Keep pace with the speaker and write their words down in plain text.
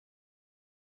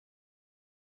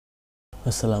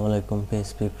আসসালামু আলাইকুম।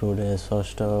 PHP CRUD এর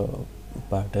ষষ্ঠ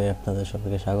পার্টে আপনাদের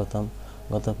সবাইকে স্বাগতম।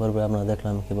 গত পর্বে আমরা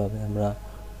দেখলাম কিভাবে আমরা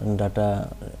ডাটা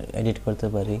এডিট করতে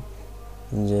পারি,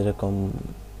 যেরকম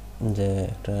যে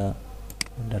একটা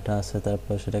ডাটা আছে,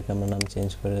 তারপর সেটাকে আমরা নাম চেঞ্জ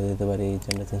করে দিতে পারি,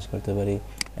 জেন্ডার চেঞ্জ করতে পারি,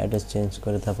 অ্যাড্রেস চেঞ্জ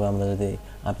করে তারপর আমরা যদি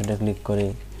আপডেটে ক্লিক করি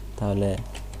তাহলে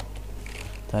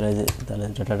তাহলে তাহলে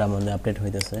ডাটাটা আমাদের আপডেট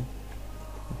হইতেছে।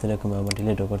 এরকম আমরা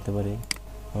ডিলিটও করতে পারি,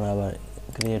 আমরা আবার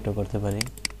ক্রিয়েটও করতে পারি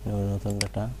নতুন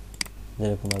ডাটা।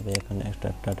 যেরকমভাবে এখানে একটা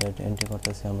ডাটা এন্ট্রি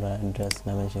করতেছি, আমরা অ্যাড্রেস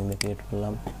নামে সেখানে ক্রিয়েট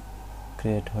করলাম,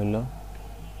 ক্রিয়েট হইল।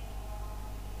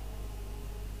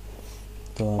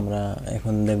 তো আমরা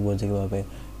এখন দেখব যে কীভাবে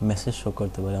মেসেজ শো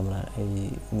করতে পারি। আমরা এই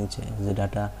নিচে যে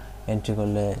ডাটা এন্ট্রি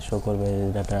করলে শো করবে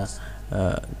ডাটা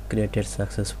ক্রিয়েটেড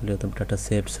সাকসেসফুলি, অথবা ডাটা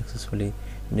সেভড সাকসেসফুলি,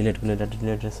 ডিলিট করলে ডাটা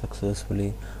ডিলিটেড সাকসেসফুলি,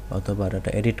 অথবা ডাটা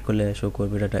এডিট করলে শো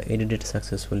করবে ডাটা এডিটেড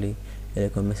সাকসেসফুলি।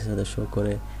 এরকম মেসেজ সাথে শো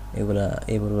করে এগুলা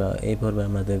এই পর্বে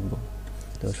আমরা দেখব।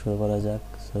 তো শুরু করা যাক।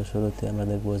 তো শুরুতে আমরা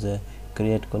দেখবো যে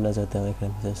ক্রিয়েট করলে যাতে এখানে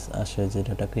মেসেজ আসে যে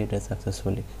ডাটা ক্রিয়েটেড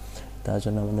সাকসেসফুলি। তার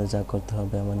জন্য আমাদের যা করতে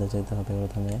হবে, আমাদের যেতে হবে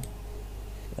প্রথমে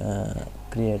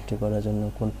ক্রিয়েট করার জন্য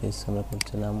কোন পেজ আমরা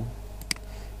করছিলাম।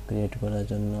 ক্রিয়েট করার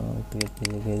জন্য ক্রিয়েট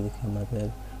পেজে গিয়ে দেখি আমাদের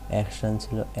অ্যাকশন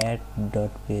ছিল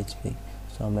add.php।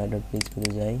 সো আমরা add.php-তে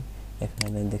যাই,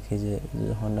 এখানে দেখি যে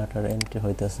যখন ডাটার এন্ট্রি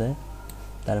হইতেছে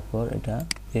তারপর এটা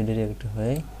রিডিরেক্ট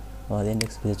হয়ে আমাদের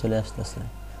ইন্ডেক্স পেজে চলে আসতেছে,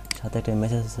 সাথে একটা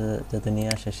মেসেজ যাতে নিয়ে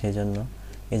আসে। সেই জন্য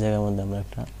এই জায়গার মধ্যে আমরা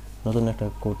নতুন একটা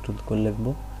কোড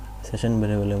লিখবো সেশন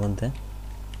ভ্যারিয়েবলের মধ্যে।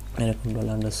 এরকম $_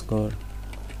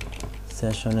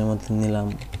 সেশনের মধ্যে নিলাম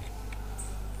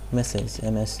মেসেজ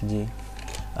MSG।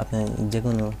 আপনি যে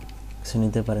কোনো কিছু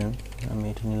নিতে পারেন, আমি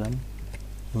এটা নিলাম।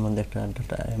 এর মধ্যে একটা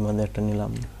ডাটা, এর মধ্যে একটা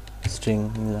নিলাম স্ট্রিং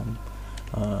নিলাম।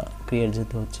 ক্রিয়েট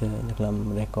যেতে হচ্ছে, লিখলাম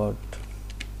রেকর্ড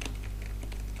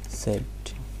সেভড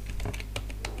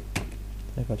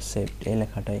এই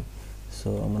লেখাটাই। সো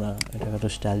আমরা এটাকে একটু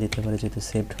স্টাইল দিতে পারি, যেহেতু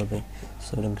সেভড হবে।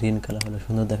 সো এটা গ্রিন কালার হলে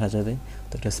সুন্দর দেখা যাবে।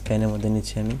 তো এটা স্প্যানের মধ্যে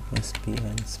নিচ্ছি আমি,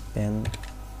 SPN স্প্যান,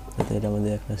 যাতে এটার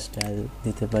মধ্যে একটা স্টাইল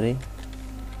দিতে পারি।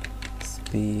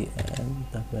 SPN,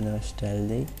 তারপরে স্টাইল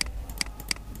দিই,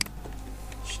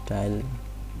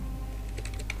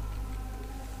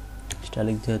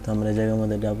 স্টাইলিক যেহেতু আমরা এই জায়গার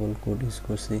মধ্যে ডাবল কোড ইউজ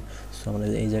করছি, সো আমরা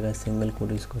এই জায়গায় সিঙ্গেল কোড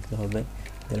ইউজ করতে হবে।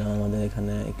 দিলাম আমাদের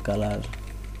এখানে কালার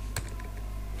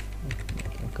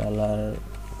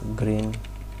গ্রিন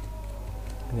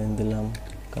দিলাম।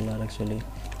 কালার অ্যাকচুয়ালি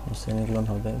সেমিক্লোন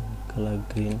হবে, কালার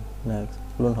গ্রিন না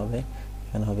ক্লোন হবে,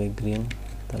 এখানে হবে গ্রিন,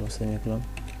 তারপর সেমিক্লোন।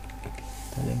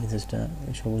 তাহলে মেসেজটা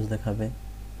সবুজ দেখাবে।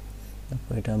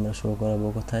 তারপর এটা আমরা শো করাবো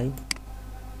কোথায়,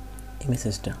 এই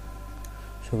মেসেজটা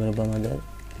শো করাবো আমাদের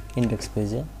ইন্ডেক্স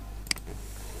পেজে,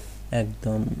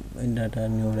 একদম ডাটা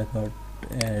নিউ রেকর্ড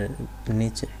এর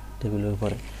নিচে টেবিলের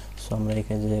উপরে। সো আমরা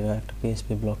এখানে জায়গায় একটা PHP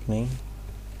ব্লক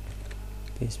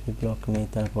নেই,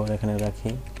 তারপর এখানে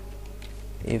রাখি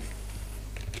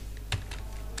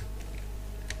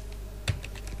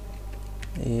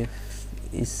if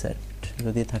is set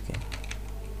যদি থাকে,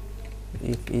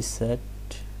 if is set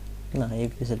না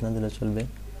দিলে চলবে,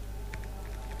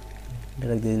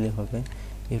 ডাইরেক্ট দিয়ে দিলে হবে।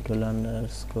 if $_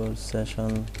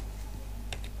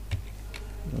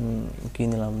 কি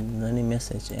নিলাম জানি,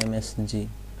 মেসেজ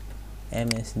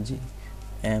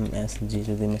MSG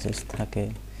যদি মেসেজ থাকে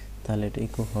তাহলে এটা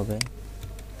ইকো হবে,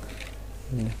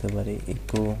 লিখতে পারি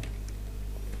ইকো,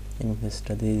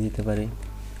 মেসেজটা দিয়ে দিতে পারি,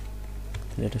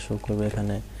 তাহলে এটা শো করবে।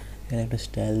 এখানে একটা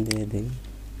স্টাইল দিয়ে দিই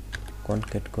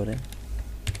কনকেট করে,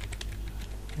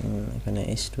 এখানে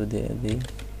h2 দিয়ে দিই,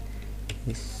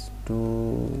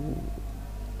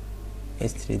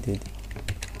 h3 দিয়ে দিই,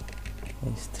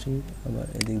 h3 আবার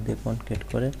এদিক দিয়ে কনকেট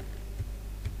করে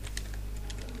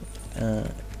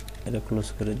এটা ক্লোজ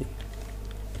করে দিই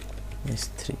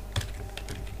h3।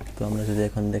 তো আমরা যদি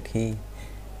এখন দেখি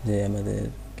যে আমাদের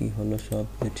কি হলো, সব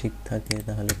যদি ঠিক থাকে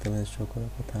তাহলে তো মেসেজ শো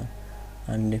করার কথা।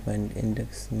 আনডিফাইন্ড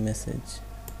ইন্ডেক্স মেসেজ,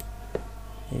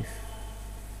 ইফ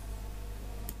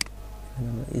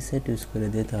আমরা ইসেট ইউজ করে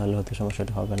দিই তাহলে হয়তো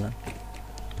সমস্যাটা হবে না।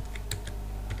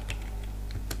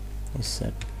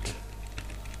 ইসেট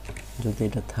যদি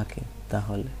এটা থাকে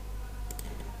তাহলে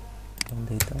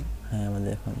দিতাম। হ্যাঁ,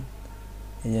 আমাদের এখন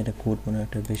এই যে একটা কোড মনে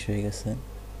একটা বেশি হয়ে গেছে,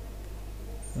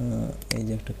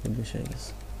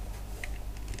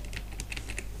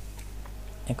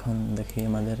 এখন দেখি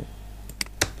আমাদের,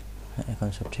 এখন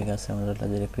সব ঠিক আছে। আমরা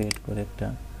যেটা ক্রিয়েট করে একটা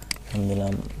নাম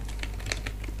দিলাম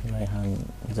Raihan,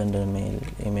 gender mail,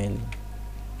 email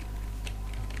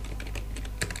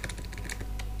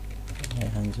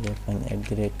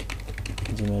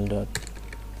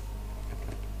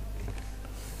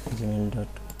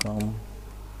rayhan@gmail.com।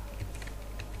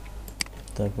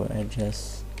 তো তারপর অ্যাড্রেস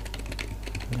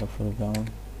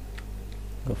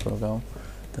গফরগাঁও,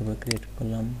 তারপর ক্রিয়েট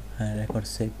করলাম। হ্যাঁ, রেকর্ড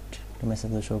সেভড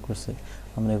মেসেজ শো করছে।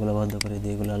 আমরা এগুলো বন্ধ করে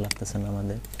দিই, এগুলো লাগতেছে না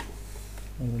আমাদের,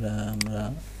 এগুলো আমরা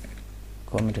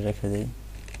কমেন্টে রেখে দিই,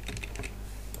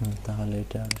 তাহলে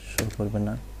এটা শো করবে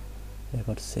না।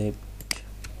 Record saved.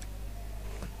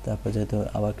 তারপর যেহেতু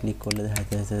আবার ক্লিক করলে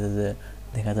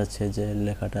দেখা যাচ্ছে যে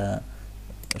লেখাটা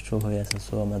শো হয়ে আছে,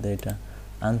 সো আমাদের এটা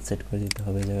আনসেট করে দিতে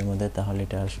হবে এই জায়গার মধ্যে, তাহলে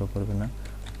এটা আর শো করবে না।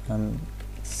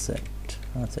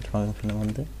 আনসেট ফাংশনের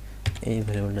মধ্যে এই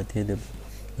ভ্যারিয়েবলটা দিয়ে দেব,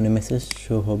 মানে মেসেজ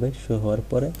শো হবে, শো হওয়ার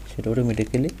পরে সেটা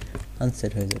অটোমেটিক্যালি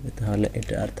আনসেট হয়ে যাবে, তাহলে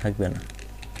এটা আর থাকবে না।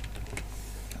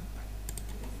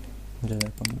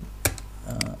 যেরকম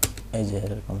এই যে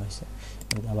এরকম হয়েছে।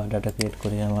 আবার ডাটা ক্রিয়েট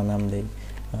করি, আমার নাম দিই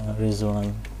Rizwan,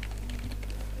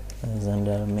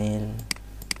 gender mail,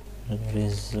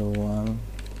 Rizwan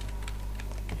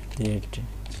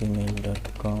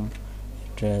 @gmail.com,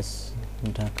 address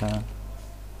Dhaka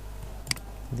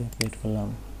দিয়ে ক্রিয়েট করলাম।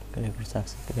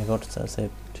 রেকর্ড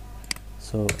সাকসেপ্ট,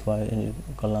 সো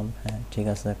করলাম। হ্যাঁ, ঠিক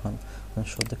আছে। এখন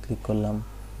শোতে ক্লিক করলাম,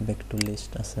 ব্যাক টু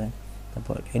লিস্ট আছে,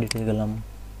 তারপর এডিটে গেলাম।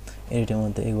 এডিটের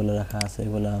মধ্যে এগুলো রাখা আছে,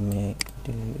 এগুলো আমি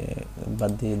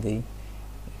বাদ দিয়ে দিই।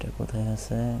 এটা কোথায়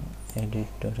আছে?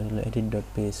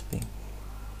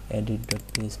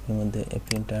 edit.php মধ্যে এই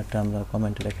প্রিন্টারটা আমরা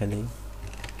কমেন্টে রেখে দিই,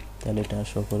 তাহলে এটা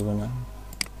শো করবে না।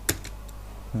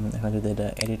 এখন যদি এটা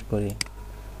এডিট করি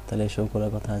তাহলে শো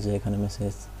করার কথা যে এখানে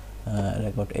message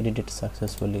record edited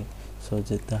successfully. So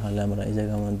যে তাহলে আমরা এই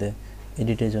জায়গার মধ্যে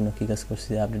এডিটের জন্য কী কাজ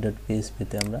করছি,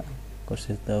 update.php-তে আমরা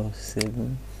করছি। তো সেম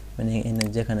মানে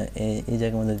যেখানে এই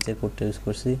জায়গার মধ্যে যে কোডটা ইউজ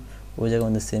করছি ওই জায়গার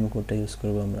মধ্যে সেম কোডটা ইউজ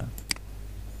করবো আমরা।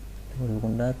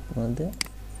 কোনটার মধ্যে?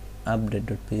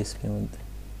 update.php মধ্যে,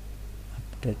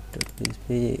 update.php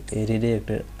এই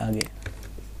রিডাইরেক্টের আগে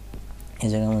এই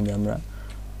জায়গার মধ্যে আমরা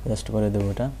পেস্ট করে দেবো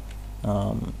এটা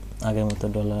আগের মতো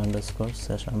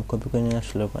 $_ আমি কপি করে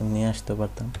নিয়ে আসতে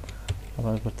পারতাম।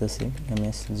 আবার করতেছি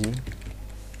msg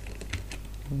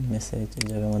মেসেজ, এই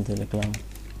জায়গার মধ্যে লিখলাম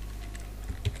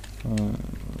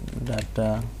ডাটা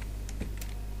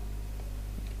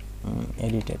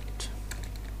এডিটেড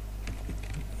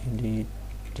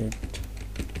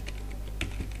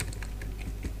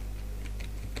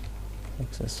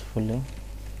সাকসেসফুলি,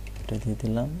 এটা দিয়ে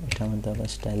দিলাম। এটার মধ্যে আবার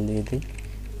স্টাইল দিয়ে দিই,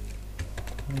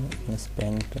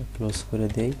 স্প্যানটা ক্লোজ করে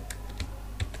দিই,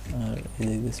 আর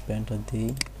এদিকে স্প্যানটা দিই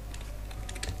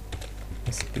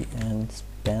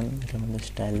স্প্যান, এটার মধ্যে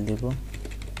style Dev,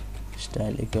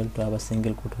 style equal to আবার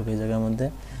সিঙ্গেল কোট হবে এই জায়গার মধ্যে,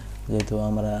 যেহেতু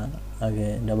আমরা আগে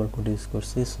ডাবল কোট ইউজ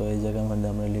করছি। সো এই জায়গার মধ্যে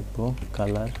আমরা লিখবো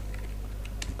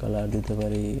কালার দিতে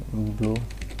পারি ব্লু,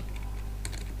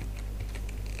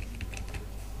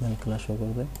 কালার শো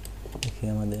করবে। দেখি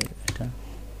আমাদের এটা,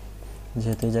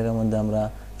 যেহেতু এই জায়গার মধ্যে আমরা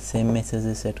সেম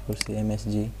মেসেজে সেট করছি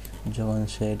msg, যখন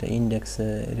সে এটা ইন্ডেক্সে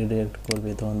রিডাইরেক্ট করবে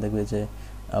তখন দেখবে যে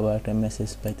আবার একটা মেসেজ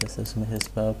পাইতেছে। মেসেজ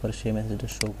পাওয়ার পর সেই মেসেজটা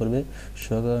শো করবে,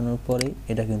 শো করানোর পরেই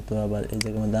এটা কিন্তু আবার এই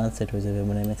জায়গার মধ্যে আনসেট হয়ে যাবে,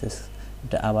 মানে মেসেজ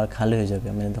এটা আবার খালি হয়ে যাবে,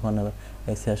 মানে তখন আবার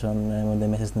এই সেশনের মধ্যে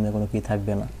মেসেজ নামে কোনো কি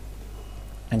থাকবে না,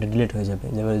 এটা ডিলিট হয়ে যাবে।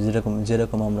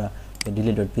 যেরকম আমরা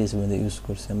delete.php মধ্যে ইউজ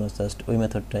করছি, আমরা জাস্ট ওই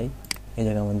মেথডটাই এই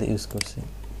জায়গার মধ্যে ইউজ করছি।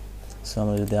 সো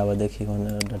আমরা যদি আবার দেখি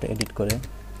ডাটা এডিট করে,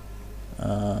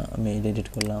 আমি এডিট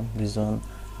করলাম রিজন,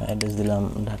 অ্যাড্রেস দিলাম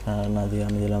ঢাকা না দিয়ে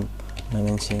আমি দিলাম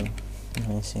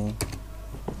ময়মনসিংহ,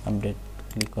 আপডেট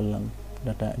ক্লিক করলাম,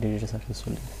 ডাটা এডিট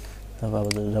সাকসেসফুলি। তারপর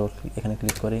আবার এখানে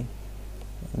ক্লিক করি,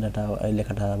 ডাটা এই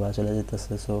লেখাটা আবার চলে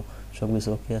যেতেছে। সো সব কিছু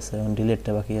ওকে আছে, এখন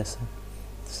ডিলিটটা বাকি আছে।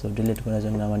 সো ডিলিট করার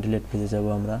জন্য আমার ডিলিট পেজে যাব,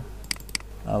 আমরা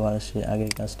আবার সে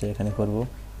আগের কাজটা এখানে করব।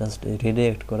 জাস্ট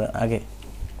রিডাইরেক্ট করার আগে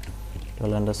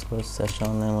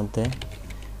 $_ মধ্যে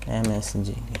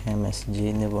msg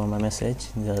নেব আমার মেসেজ,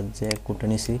 যে কোডটা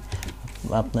নিছি।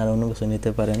 আপনারা অন্য কিছু নিতে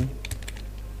পারেন,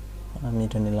 আমি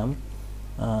এটা নিলাম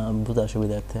বোঝার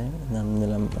সুবিধার্থে। নাম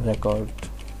নিলাম রেকর্ড,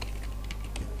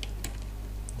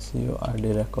 CORD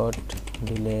রেকর্ড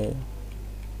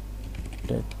ডিলেটেড।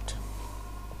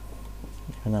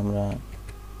 এখানে আমরা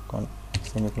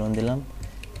সেমিকোলন দিলাম,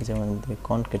 যেমন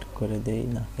কনকেট করে দিই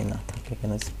নাকি না থাকে,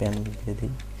 এখানে স্প্যান দিয়ে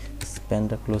দিই,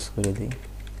 স্প্যানটা ক্লোজ করে দিই,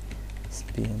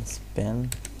 স্প্যান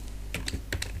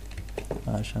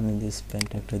আর সামনে দিয়ে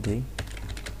স্প্যানটা একটা দিই।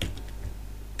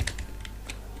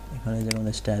 এখানে যেমন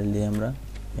স্টাইল দিয়ে আমরা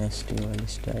style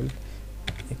style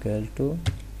equal to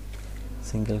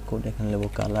single quote, এখানে নেব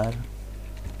কালার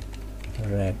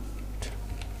রেড,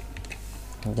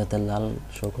 যাতে লাল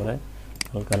শো করে,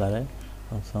 লাল কালারে।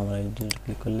 আমরা ডিলিট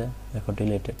ক্লিক করলে দেখো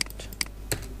ডিলিটেড,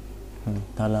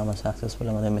 তাহলে আমরা সাকসেসফুল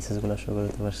আমাদের মেসেজগুলো শো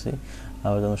করতে পারছি।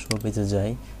 আবার যখন শো পেজে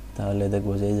যাই তাহলে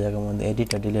দেখবো যে এই জায়গার মধ্যে এডিট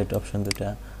আর ডিলিট অপশন দুটা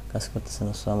কাজ করতেছে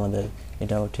না। সো আমাদের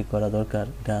এটাও ঠিক করা দরকার।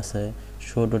 এটা আছে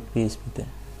show.php-তে।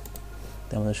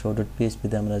 তো আমাদের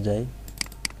show.php-তে আমরা যাই।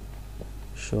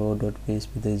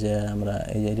 show.php-তে যে আমরা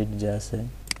এই এডিট যে আছে,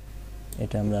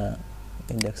 এটা আমরা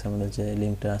ইন্ডেক্সের মধ্যে যে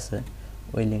লিঙ্কটা আছে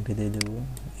ওই লিঙ্কটা দিয়ে দেবো,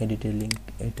 এডিটের লিঙ্ক।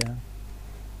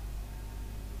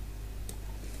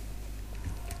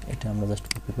 এটা আমরা জাস্ট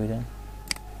কপি করে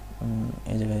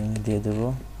এই জায়গায় দিয়ে দেবো,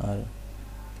 আর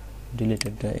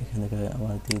ডিলিটেডটা এখান থেকে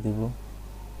আবার দিয়ে দেবো।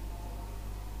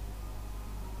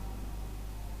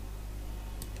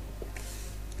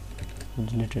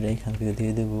 ডিলিটেড এইখান থেকে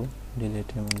দিয়ে দেবো,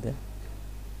 ডিলিটের মধ্যে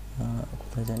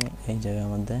কোথায় জানি এই জায়গার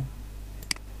মধ্যে।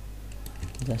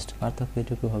 জাস্ট পার্থক্য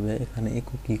এটুকু হবে, এখানে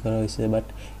ইকো কি করা হয়েছে, বাট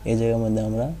এই জায়গার মধ্যে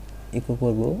আমরা ইকো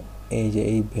করব এই যে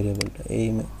এই ভেরিয়েবলটা,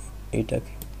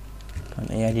 এইটাকে, কারণ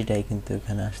এই আইডিটাই কিন্তু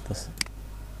এখানে আসতেছে।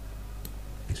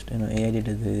 এই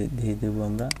আইডিটা দিয়ে দেবো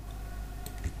আমরা,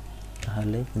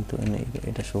 তাহলে কিন্তু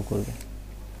এটা শো করবে।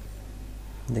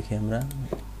 দেখি আমরা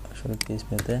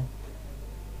show.php-তে,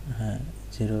 হ্যাঁ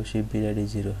 0 শিপ বিআইডি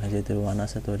 0, হ্যাঁ যেহেতু 1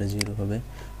 আছে তো এটা 0 হবে।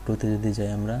 2-তে যদি যাই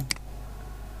আমরা,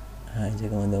 হ্যাঁ এই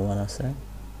জায়গার মধ্যে 1 আছে।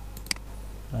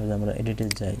 আর যদি আমরা এডিটে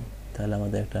যাই তাহলে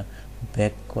আমাদের একটা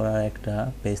ব্যাক করার একটা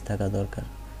পেজ থাকা দরকার,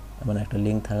 মানে একটা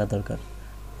লিঙ্ক থাকা দরকার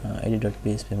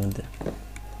edit.php-এর মধ্যে।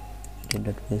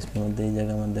 edit.php-এর মধ্যে এই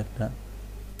জায়গার মধ্যে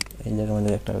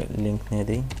একটা লিঙ্ক নিয়ে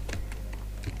দিই,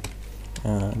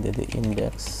 দিয়ে দিই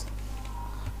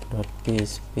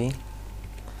index.php,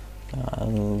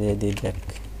 দিয়ে দিই ব্যাক।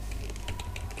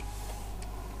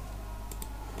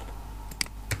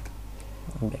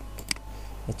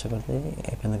 ইচ্ছা করতে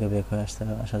এখান থেকে ব্যাক হয়ে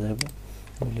আসা যাবে,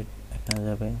 এখানে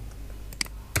যাবে।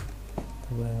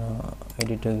 তারপরে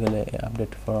এডিটে গেলে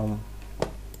আপডেট ফর্ম,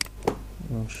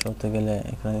 শোতে গেলে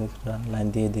এখানে একটা লাইন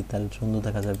দিয়ে দিই, তাহলে সুন্দর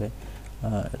দেখা যাবে।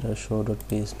 এটা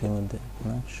show.php-এর মধ্যে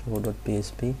না,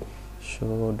 show.php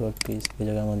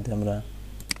জায়গার মধ্যে আমরা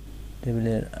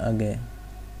টেবিলের আগে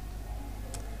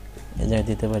এই জায়গায়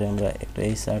দিতে পারি, আমরা একটা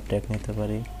HR ট্যাগ নিতে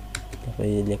পারি। তারপরে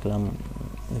এই লিখলাম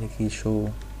দেখি শো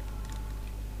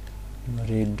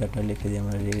রিড ডাটা, লিখে দিই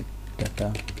আমরা রিড ডাটা,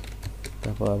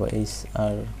 তারপর আবার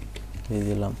HR দিয়ে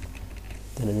দিলাম,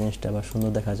 তাহলে জিনিসটা আবার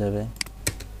সুন্দর দেখা যাবে।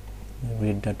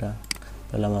 রিড ডাটা,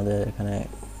 তাহলে আমাদের এখানে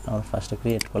আমরা ফার্স্টে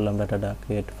ক্রিয়েট করলাম ডাটাটা,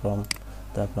 ক্রিয়েট ফর্ম,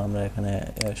 তারপর আমরা এখানে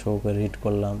শো করে রিড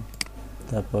করলাম।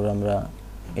 তারপর আমরা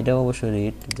এটা অবশ্যই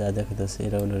রিড যা দেখাতেছে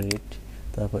এটা হলো রিড।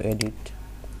 তারপর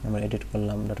আমরা এডিট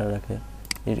করলাম ডাটাটাকে,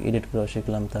 এডিট করাও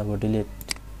শিখলাম। তারপর ডিলিট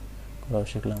করাও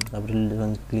শিখলাম। তারপর ডিলিট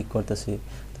যখন ক্লিক করতেছি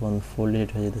তখন ফুল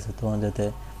ডিলিট হয়ে যেতেছে, তখন যাতে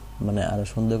মানে আরও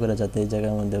সুন্দর করে যাতে এই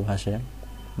জায়গার মধ্যে ভাসে,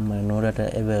 মানে নো ডাটা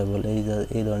অ্যাভেলেবল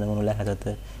এই ধরনের কোনো লেখা যাতে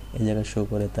এই জায়গায় শো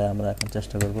করে, তা আমরা এখন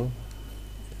চেষ্টা করব।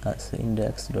 আছে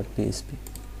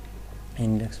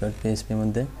index.php-এর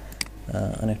মধ্যে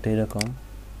অনেকটা এরকম,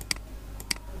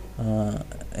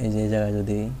 এই যে জায়গায়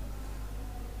যদি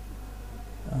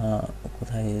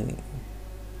কোথায়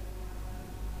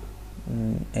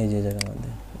এই যে জায়গার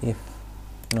মধ্যে ইফ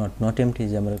নট এমটি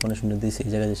যে আমরা কন্ডিশন দিয়েছি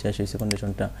এই জায়গায় শেষ হয়েছে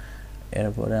কন্ডিশনটা,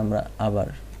 এরপরে আমরা আবার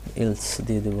এলস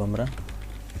দিয়ে দেবো। আমরা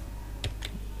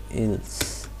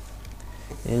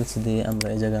এলস দিয়ে আমরা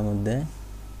এই জায়গার মধ্যে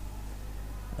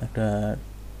একটা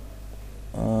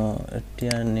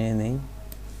টিয়ার নিয়ে নিই,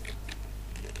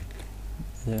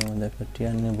 এই জায়গার মধ্যে একটা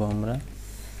টিয়ার নেব আমরা।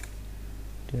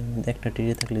 টিয়ার মধ্যে একটা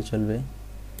টিরি থাকলে চলবে,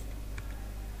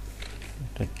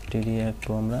 একটা টিরি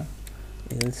আঁকবো আমরা।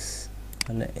 এলস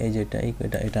তাহলে এই যেটা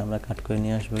এটা আমরা কাট করে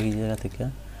নিয়ে আসবো, এই জায়গা থেকে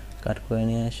কাট করে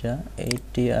নিয়ে আসা এই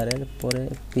টিআর-এর পরে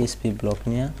PHP ব্লক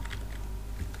নিয়ে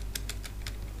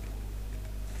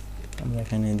আমরা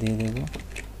এখানে দিয়ে দেব।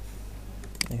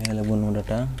 এখানে লিখব নো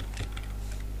ডাটা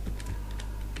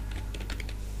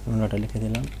লিখে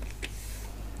দিলাম,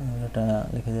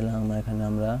 আমরা এখানে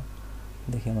আমরা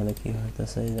দেখি আমাদের কি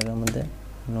হইতেছে এই জায়গার মধ্যে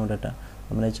নো ডাটা।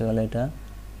 আমরা ইচ্ছা করলে এটা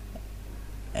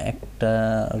একটা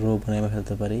রো বানিয়ে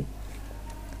ফেলতে পারি।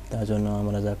 তার জন্য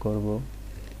আমরা যা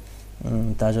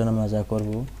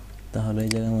করব তাহলে এই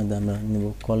জায়গার মধ্যে আমরা নেব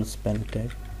call span tag.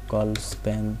 Call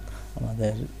span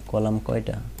আমাদের কলাম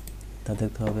কয়টা তা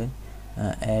দেখতে হবে,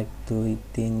 1 2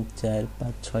 3 4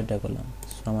 5 6টা কলাম।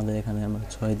 সো আমাদের এখানে আমরা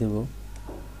 6 দেব,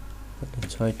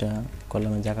 6টা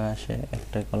কলামে জায়গা আসে,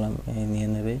 একটা কলাম নিয়ে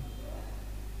নেবে।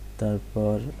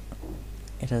 তারপর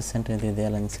এটা সেন্টার দিয়ে দেয়,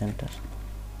 অ্যালাইন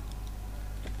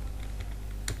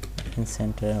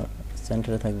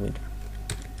সেন্টারে থাকবে এটা,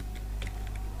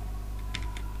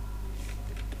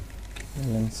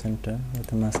 অ্যালাইন সেন্টার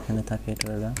যাতে মাঝখানে থাকে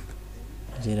এটা,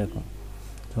 যেরকম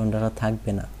যখন ডাটা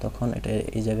থাকবে না তখন এটা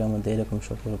এই জায়গার মধ্যে এরকম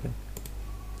শো করবে।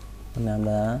 মানে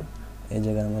আমরা এই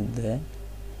জায়গার মধ্যে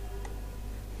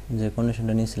যে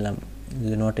কন্ডিশনটা নিয়েছিলাম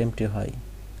যদি নট এমটি হয়,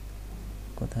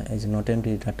 কোথায়, এই যে not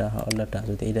MT data all data,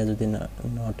 যদি এটা যদি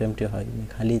নট এমটি হয়,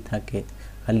 খালি থাকে,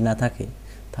 খালি না থাকে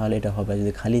তাহলে এটা হবে,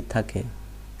 যদি খালি থাকে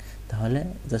তাহলে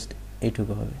জাস্ট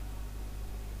এইটুকু হবে,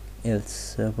 এলস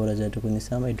পরে যেটুকু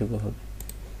নিছিলাম এইটুকু হবে।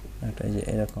 একটা এই যে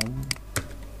এরকম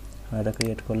এটা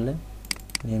ক্রিয়েট করলে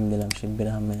নেম দিলাম শিব্বির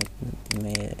আহমেদ,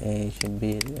 এই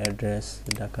শিব্বির অ্যাড্রেস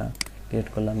ঢাকা, ক্রিয়েট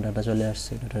করলাম, ডাটা চলে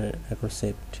আসছে, ডাটা রেকর্ড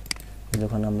সেভড।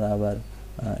 যখন আমরা আবার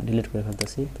ডিলিট করে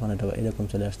ফেলতেছি তখন এটা এরকম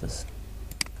চলে আসতেছে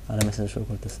আর মেসেজ শো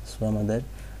করতেছে। সো আমাদের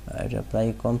এটা প্রায়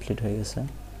কমপ্লিট হয়ে গেছে।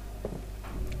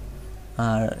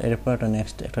 আর এরপর একটা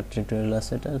নেক্সট একটা টিউটোরিয়াল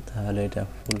আছে এটা, তাহলে এটা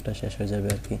ফুলটা শেষ হয়ে যাবে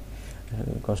আর কি।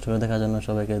 কষ্ট করে দেখার জন্য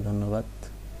সবাইকে ধন্যবাদ।